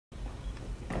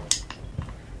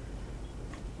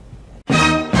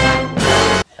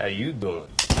How you doing?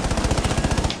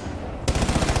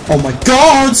 Oh my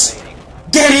god!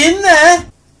 Get in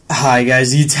there! Hi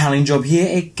guys, TheITALIANJob here,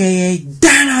 aka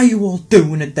Dan, how you all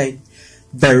doing today?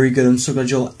 Very good, I'm so glad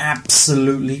you're all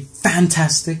absolutely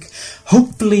fantastic.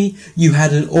 Hopefully you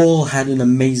all had an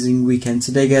amazing weekend.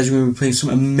 Today guys, we're going to be playing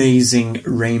some amazing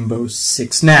Rainbow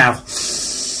Six. Now,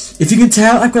 if you can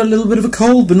tell, I've got a little bit of a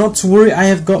cold, but not to worry, I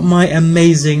have got my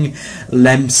amazing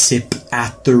Lemsip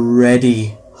at the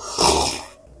ready.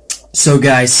 So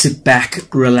guys, sit back,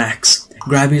 relax,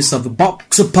 grab yourself a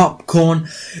box of popcorn,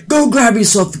 go grab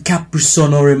yourself a Capri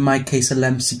Sun, or in my case a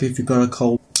Lemsip if you got a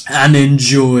cold, and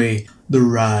enjoy the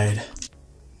ride.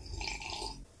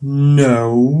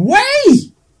 No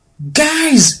way!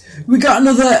 Guys, we got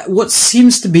another, what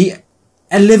seems to be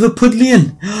a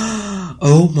Liverpudlian.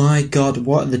 Oh my god,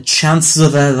 what are the chances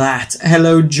of that?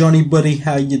 Hello Johnny buddy,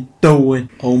 how you doing?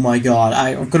 Oh my god,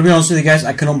 I've got to be honest with you guys,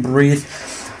 I cannot breathe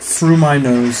through my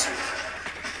nose.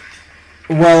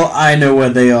 Well, I know where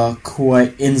they are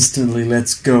quite instantly.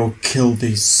 Let's go kill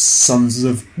these sons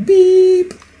of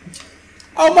beep.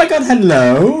 Oh my god,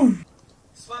 hello.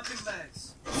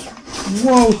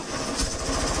 Whoa.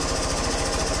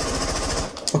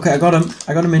 Okay, I got him.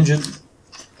 I got him injured.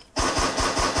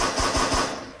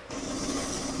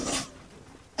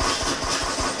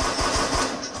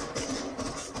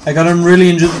 I got him really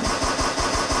injured.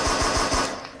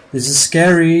 This is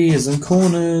scary. He's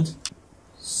cornered.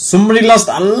 Somebody lost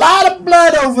a lot of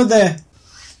blood over there.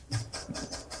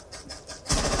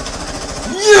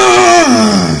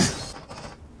 Yeah!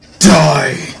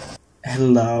 Die.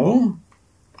 Hello?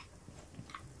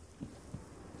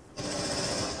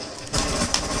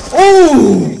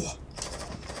 Oh!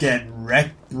 Get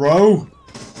wrecked, bro.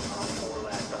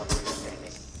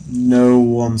 No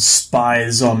one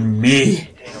spies on me.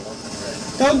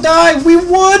 Don't die, we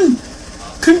won!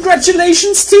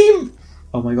 Congratulations, team!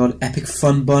 Oh my god, epic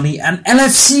fun bunny, and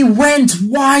LFC went!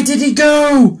 Why did he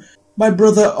go? My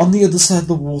brother on the other side of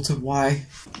the water, why?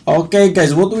 Okay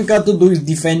guys, what we got to do is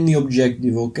defend the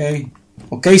objective, okay?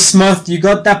 Okay Smurf, you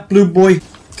got that blue boy.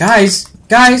 Guys,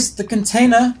 the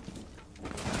container.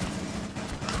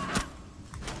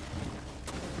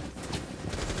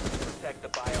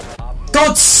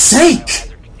 God's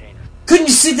sake! Couldn't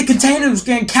you see the container was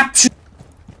getting captured?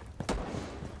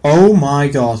 Oh my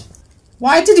god.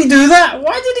 Why did he do that?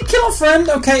 Why did he kill a friend?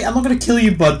 Okay, I'm not gonna kill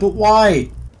you, bud, but why?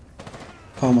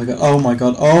 Oh my god, oh my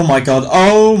god, oh my god,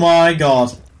 oh my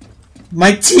god.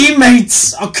 My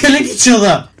teammates are killing each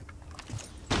other!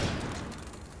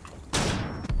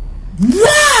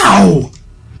 Wow!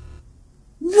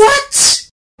 What?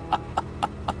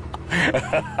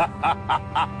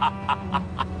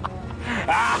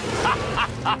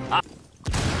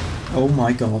 Oh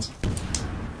my god.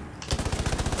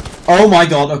 Oh my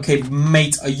god, okay,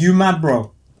 mate, are you mad,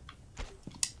 bro?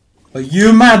 Are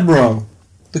you mad, bro?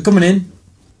 They're coming in.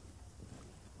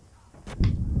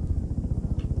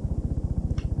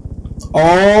 Oh,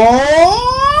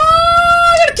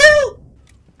 I got a kill!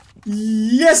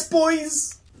 Yes,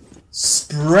 boys!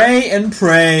 Spray and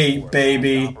pray,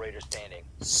 baby.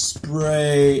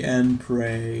 Spray and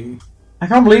pray. I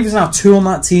can't believe there's now 2 on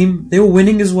that team. They were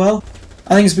winning as well.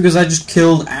 I think it's because I just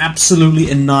killed, absolutely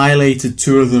annihilated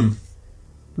 2 of them.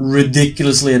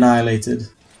 Ridiculously annihilated.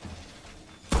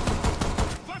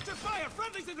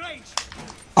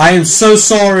 I am so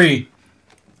sorry.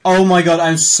 Oh my god,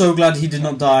 I'm so glad he did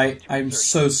not die. I'm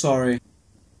so sorry.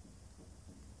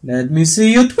 Let me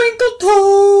see your twinkle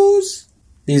toes.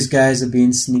 These guys are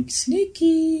being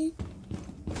sneaky.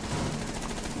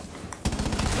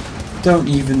 Don't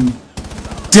even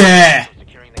dare.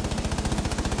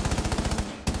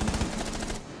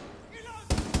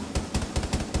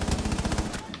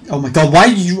 Oh my god, why are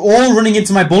you all running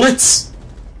into my bullets?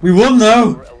 We won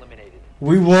though.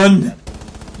 We won.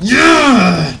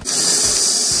 Yeah!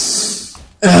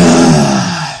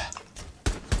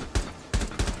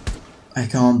 I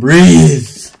can't breathe,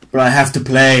 but I have to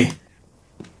play.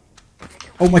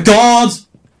 Oh my god!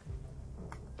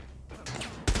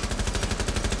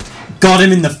 Got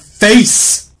him in the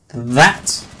face!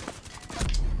 That.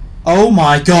 Oh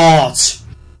my god!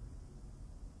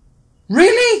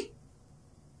 Really?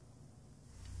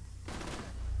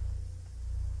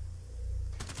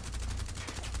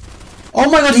 Oh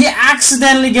my god, he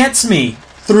accidentally gets me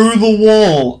through the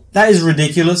wall. That is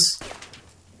ridiculous.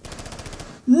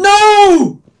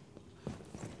 No!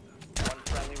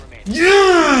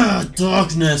 Yeah!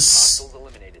 Darkness.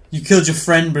 You killed your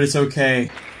friend, but it's okay.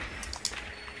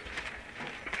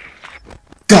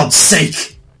 God's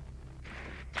sake!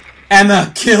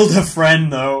 Emma killed her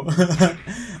friend, though.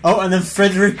 Oh, and then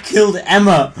Frederick killed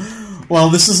Emma. Well,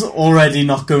 this is already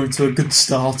not going to a good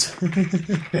start.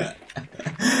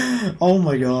 Oh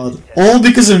my god. All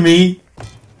because of me.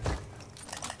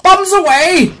 Bombs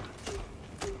away!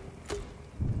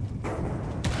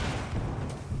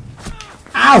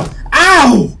 Ow!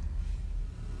 Ow!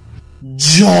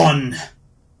 John!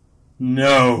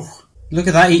 No. Look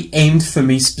at that, he aimed for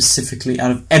me specifically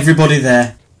out of everybody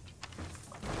there.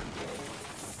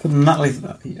 Put that like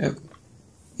that. Are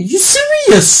you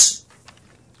serious?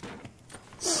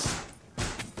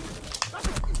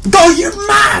 God, you're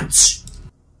mad!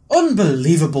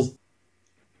 Unbelievable.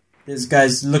 This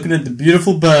guy's looking at the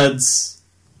beautiful birds.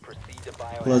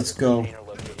 Let's go.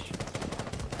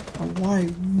 Oh, why?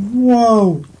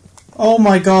 Whoa! Oh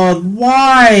my god,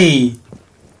 why?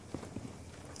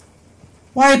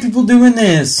 Why are people doing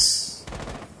this?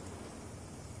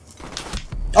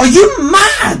 Are you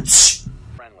mad?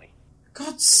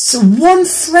 God, so one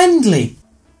friendly.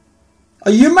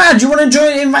 Are you mad? You want to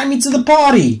join? Invite me to the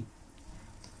party?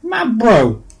 Mad,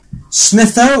 bro.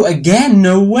 Smitho again?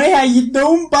 No way. How you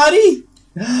doing, buddy?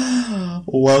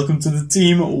 Welcome to the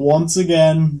team once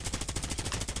again.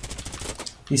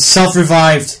 He's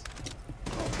self-revived.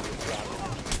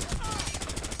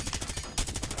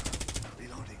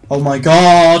 Oh my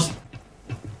god.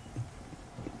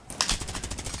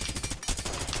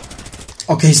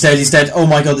 Okay, he's dead, he's dead. Oh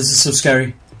my god, this is so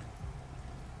scary.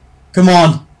 Come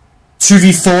on.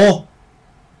 2v4.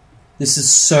 This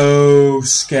is so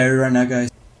scary right now,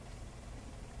 guys.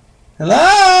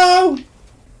 Hello?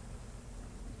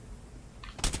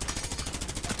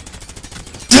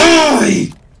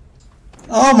 Die!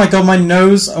 Oh my god, my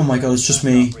nose. Oh my god, it's just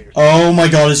me. Oh my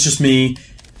god, it's just me.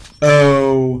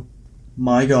 Oh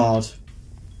my god.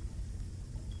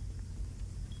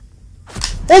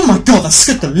 Oh my god, that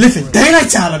scared the living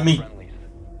daylights out of me!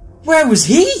 Where was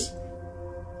he?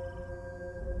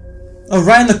 Oh,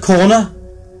 right in the corner.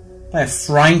 By a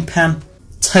frying pan.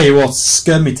 Tell you what,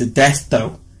 scared me to death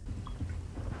though.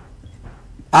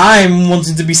 I'm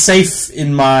wanting to be safe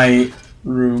in my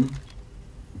room.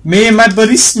 Me and my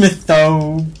buddy Smith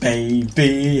though,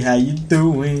 baby, how you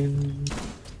doing?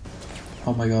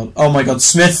 Oh my god,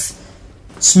 Smith!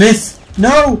 Smith,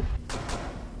 no!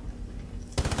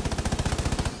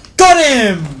 Got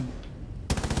him!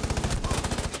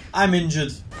 I'm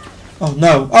injured. Oh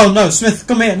no, Smith,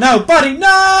 come here, no, buddy,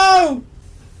 no!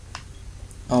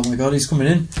 Oh my god, he's coming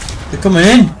in. They're coming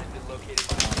in!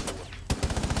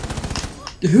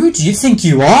 Who do you think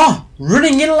you are?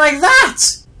 Running in like that?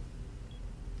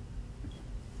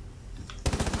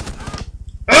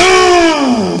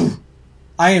 Ugh!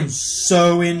 I am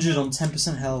so injured on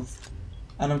 10% health.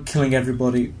 And I'm killing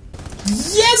everybody.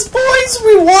 Yes, boys,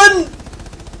 we won!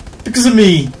 Because of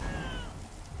me.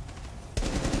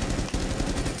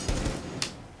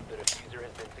 The diffuser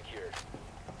has been secured.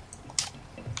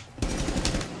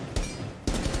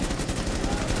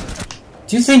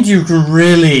 Do you think you can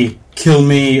really kill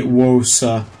me,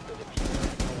 Wosa?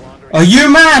 Are you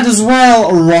mad as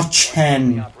well,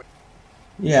 Rochen?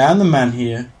 Yeah, I'm the man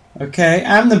here. Okay,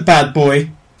 I'm the bad boy.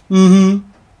 Mm-hmm.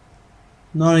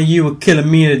 None of you are killing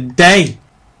me today.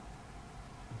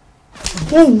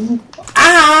 Oh!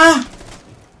 Ah!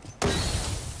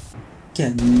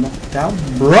 Get knocked out,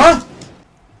 bruh!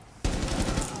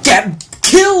 Get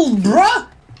killed, bruh!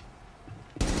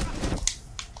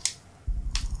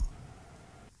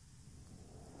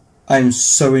 I'm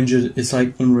so injured, it's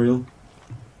like unreal.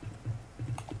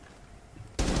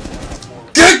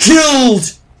 Get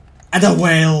killed! And a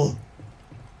whale!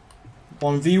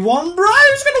 1v1, bro!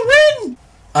 Who's gonna win?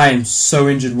 I am so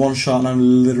injured, one shot and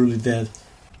I'm literally dead.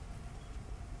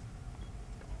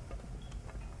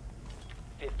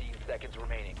 15 seconds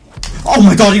remaining. Oh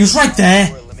my god, he was right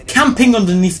there! Camping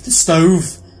underneath the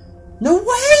stove! No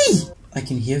way! I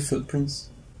can hear footprints.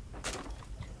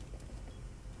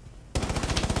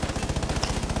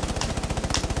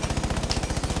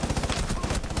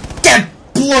 Get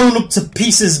blown up to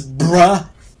pieces, bruh!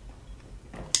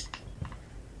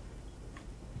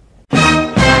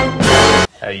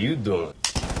 How you doing?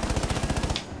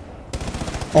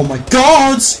 Oh my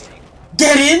god!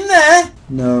 Get in there!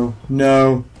 No,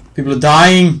 no. People are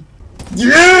dying.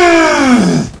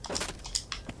 Yeah!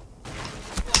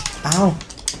 Ow.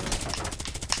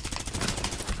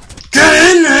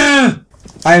 Get in there!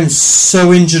 I am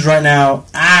so injured right now.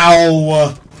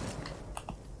 Ow!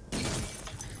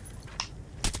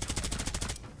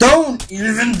 Don't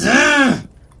even dare!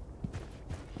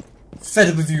 Fed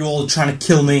up with you all trying to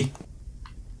kill me.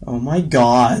 Oh my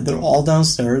god, they're all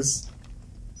downstairs.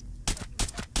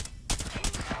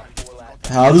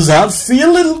 How does that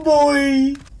feel, little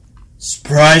boy?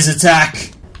 Surprise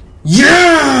attack!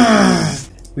 Yeah!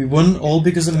 We won all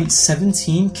because of me.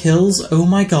 17 kills. Oh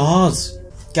my god.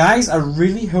 Guys, I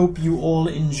really hope you all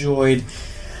enjoyed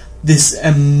this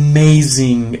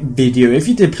amazing video. If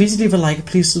you did, please leave a like,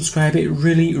 please subscribe. It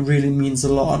really, really means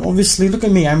a lot. And obviously, look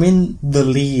at me. I'm in the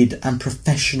lead. I'm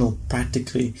professional,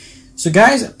 practically. So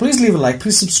guys, please leave a like,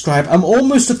 please subscribe. I'm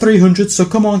almost to 300, so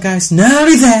come on guys.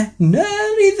 Nearly there.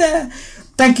 Nearly there.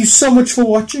 Thank you so much for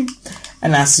watching.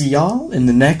 And I'll see y'all in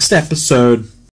the next episode.